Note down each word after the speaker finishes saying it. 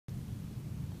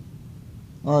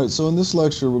All right, so in this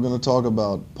lecture we're going to talk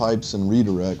about pipes and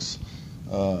redirects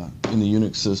in the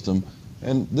Unix system.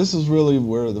 And this is really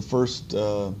where the first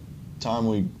time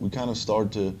we kind of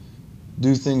start to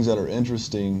do things that are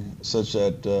interesting, such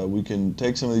that we can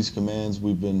take some of these commands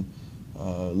we've been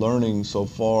learning so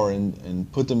far and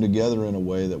put them together in a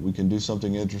way that we can do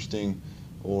something interesting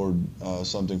or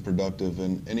something productive,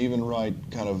 and even write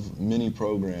kind of mini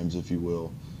programs, if you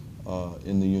will,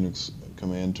 in the Unix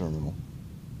command terminal.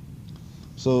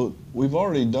 So we've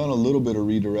already done a little bit of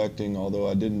redirecting, although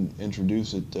I didn't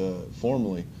introduce it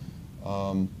formally.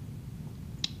 Um,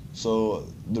 so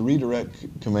the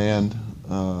redirect command,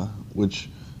 which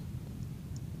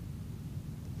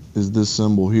is this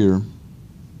symbol here,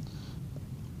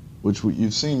 which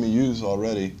you've seen me use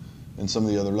already in some of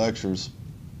the other lectures,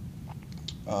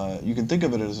 you can think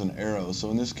of it as an arrow. So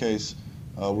in this case,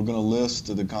 we're going to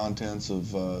list the contents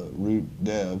of root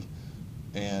dev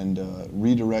and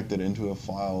redirect it into a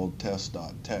file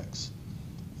test.txt.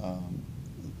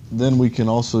 Then we can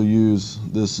also use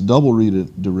this double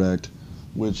redirect,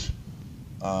 which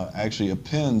actually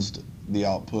appends the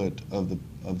output of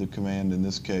the command, in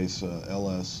this case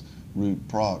ls root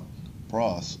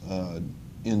pros,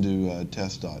 into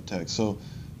test.txt. So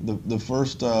the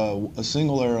first a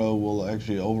single arrow will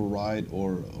actually overwrite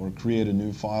or create a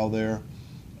new file there.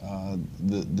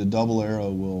 The double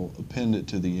arrow will append it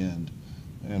to the end.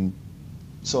 And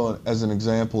so as an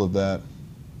example of that,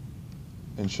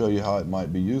 and show you how it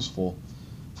might be useful,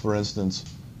 for instance,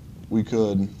 we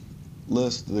could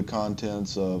list the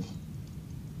contents of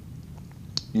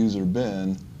user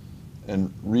bin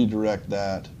and redirect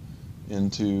that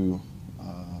into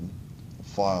a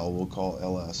file we'll call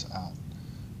ls out.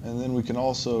 And then we can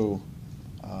also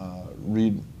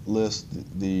list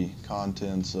the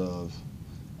contents of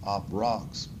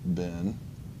oprox bin,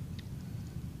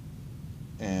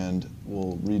 and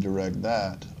we'll redirect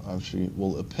that, actually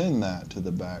we'll append that to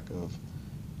the back of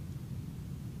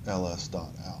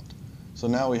ls.out. So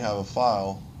now we have a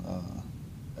file,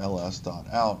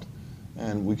 ls.out,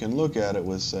 and we can look at it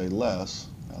with, say, ls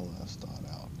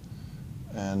ls.out.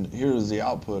 And here is the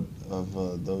output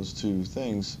of those two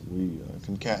things. We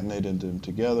concatenated them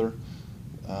together,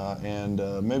 and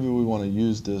maybe we want to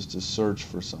use this to search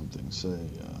for something, say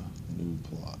new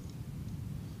plot.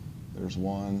 There's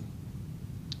one.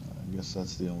 I guess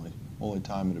that's the only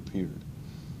time it appeared.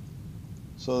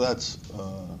 So that's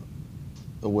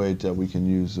a way that we can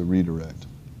use the redirect.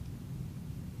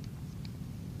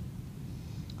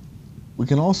 We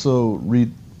can also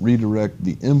redirect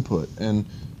the input, and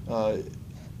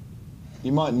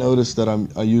you might notice that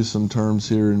I use some terms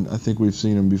here, and I think we've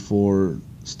seen them before: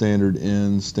 standard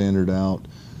in, standard out.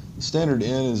 Standard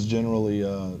in is generally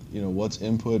what's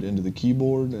input into the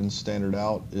keyboard, and standard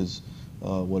out is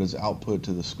what is output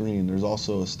to the screen. There's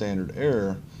also a standard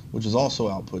error, which is also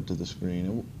output to the screen.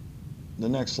 And the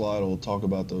next slide will talk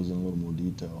about those in a little more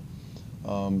detail.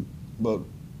 But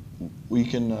we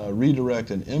can redirect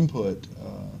an input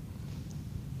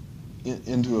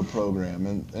into a program.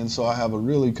 And so I have a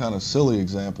really kind of silly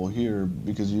example here,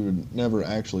 because you would never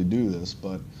actually do this.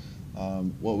 But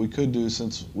what we could do,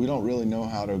 since we don't really know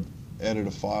how to edit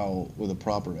a file with a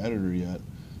proper editor yet,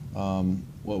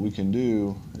 what we can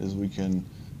do is we can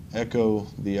echo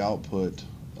the output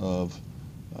of,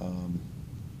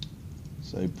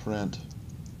 say, print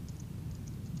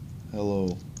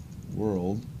hello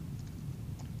world,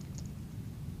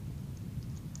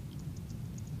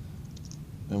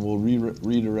 and we'll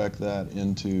redirect that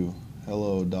into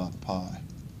hello.py.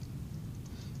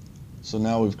 So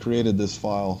now we've created this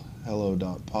file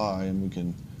hello.py, and we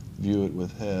can view it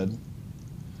with head.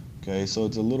 Okay, so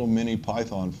it's a little mini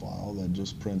Python file that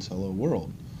just prints hello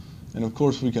world. And of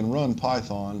course we can run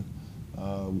Python.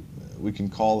 We can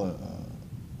call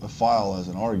a file as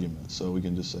an argument, so we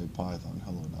can just say python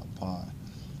hello.py.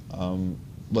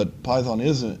 But Python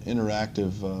isn't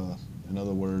interactive. In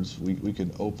other words, we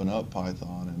could open up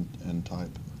Python and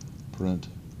type print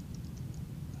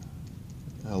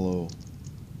hello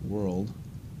world,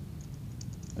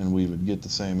 and we would get the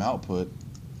same output.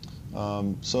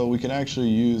 So we can actually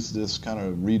use this kind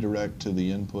of redirect to the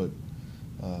input.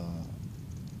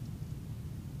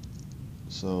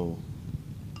 So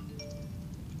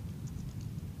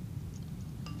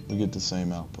we get the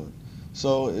same output.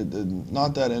 So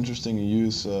not that interesting a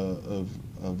use of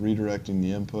redirecting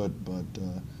the input, but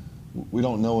we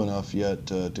don't know enough yet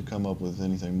to come up with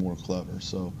anything more clever.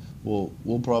 So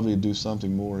we'll probably do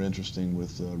something more interesting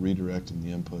with redirecting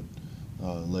the input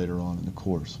later on in the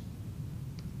course.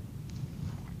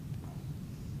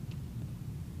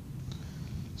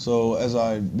 So as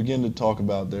I begin to talk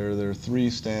about there are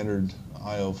three standard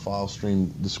I/O file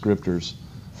stream descriptors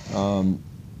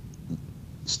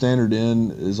Standard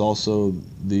in is also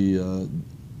the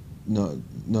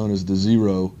known as the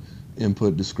zero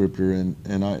input descriptor,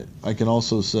 and I can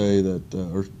also say that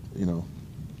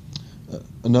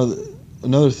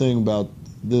another thing about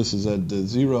this is that the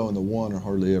 0 and the 1 are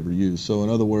hardly ever used. So in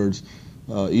other words,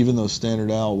 even though standard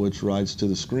out, which writes to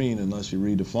the screen unless you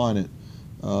redefine it,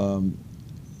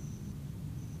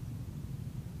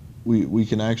 we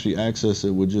can actually access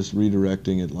it with just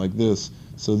redirecting it like this.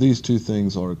 So these two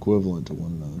things are equivalent to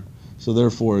one another. So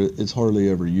therefore, it's hardly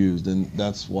ever used, and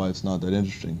that's why it's not that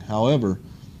interesting. However,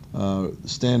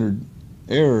 standard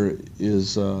error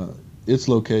is its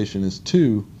location is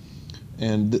 2,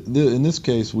 and in this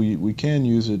case, we can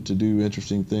use it to do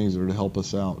interesting things or to help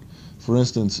us out. For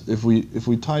instance, if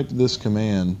we type this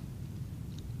command,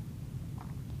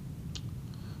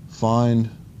 find,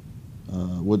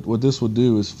 what this would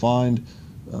do is find.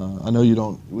 I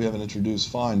know we haven't introduced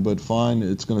find, but find,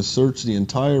 it's going to search the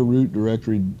entire root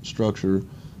directory structure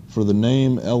for the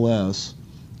name ls,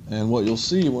 and what you'll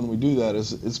see when we do that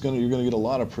is you're going to get a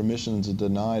lot of permissions and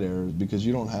denied errors because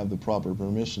you don't have the proper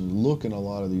permission to look in a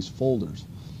lot of these folders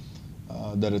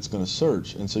that it's going to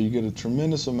search, and so you get a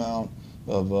tremendous amount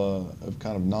of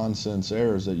kind of nonsense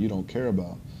errors that you don't care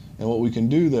about. And what we can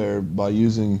do there by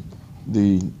using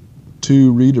the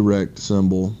to redirect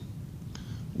symbol,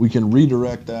 we can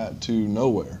redirect that to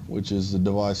nowhere, which is the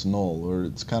device null, or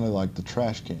it's kind of like the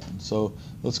trash can. So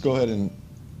let's go ahead and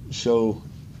show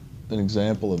an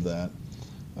example of that.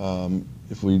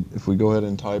 If we go ahead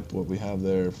and type what we have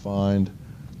there, find,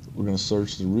 we're going to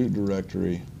search the root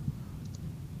directory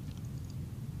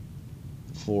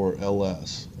for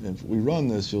ls. If we run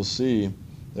this, you'll see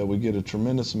that we get a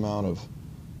tremendous amount of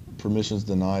permissions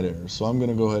denied errors. So I'm going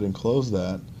to go ahead and close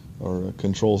that, or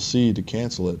Control C to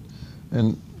cancel it.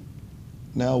 And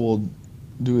now we'll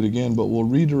do it again, but we'll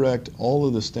redirect all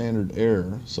of the standard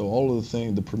error, so all of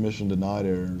the permission denied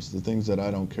errors, the things that I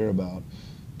don't care about,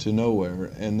 to nowhere.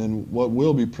 And then what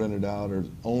will be printed out are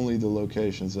only the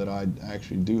locations that I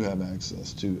actually do have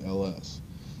access to ls.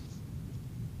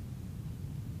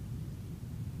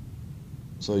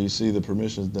 So you see the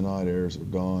permissions denied errors are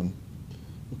gone.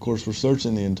 Of course, we're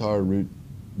searching the entire root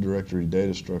directory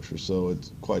data structure, so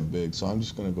it's quite big. So I'm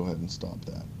just going to go ahead and stop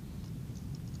that.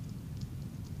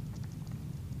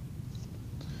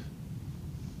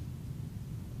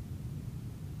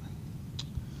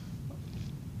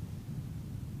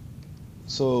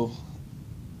 So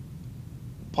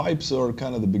pipes are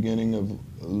kind of the beginning of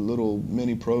little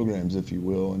mini programs, if you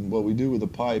will. And what we do with a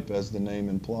pipe, as the name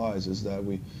implies, is that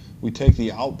we take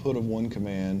the output of one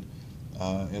command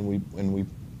and we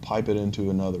pipe it into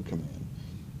another command.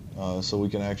 So we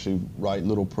can actually write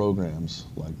little programs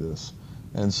like this.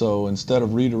 And so instead of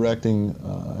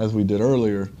redirecting, as we did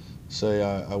earlier, say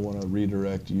I want to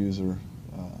redirect user,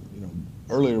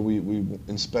 earlier we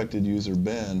inspected user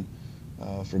Ben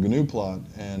for GNU plot,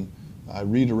 and I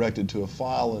redirected to a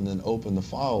file and then opened the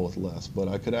file with less, but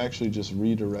I could actually just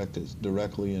redirect it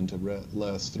directly into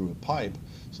less through a pipe.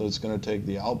 So it's going to take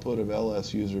the output of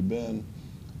ls user bin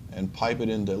and pipe it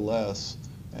into less,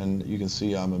 and you can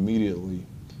see I'm immediately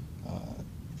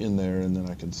in there, and then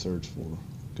I can search for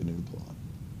GNU plot,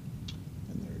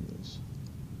 and there it is.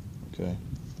 Okay.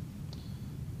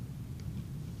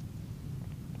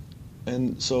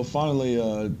 And so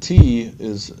finally, T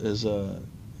is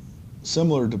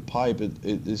similar to pipe,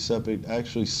 except it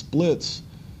actually splits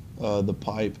the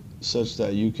pipe such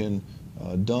that you can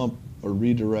dump or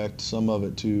redirect some of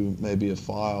it to maybe a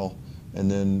file and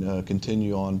then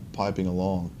continue on piping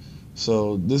along.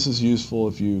 So this is useful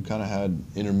if you kind of had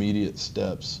intermediate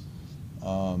steps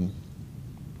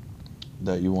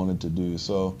that you wanted to do.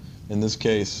 So in this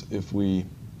case, if we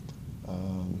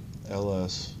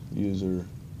ls user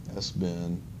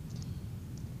sbin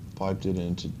piped it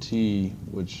into T,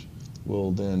 which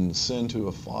will then send to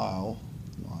a file,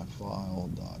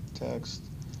 myfile.txt,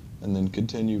 and then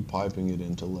continue piping it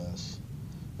into less.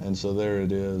 And so there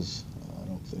it is. I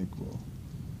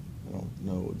don't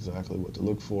know exactly what to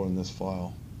look for in this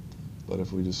file, but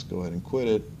if we just go ahead and quit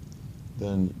it,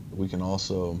 then we can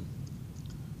also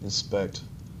inspect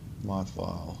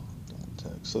myfile.txt.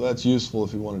 So that's useful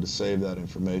if you wanted to save that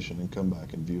information and come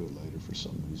back and view it later for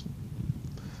some reason.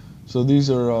 So these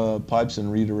are pipes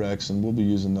and redirects, and we'll be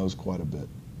using those quite a bit.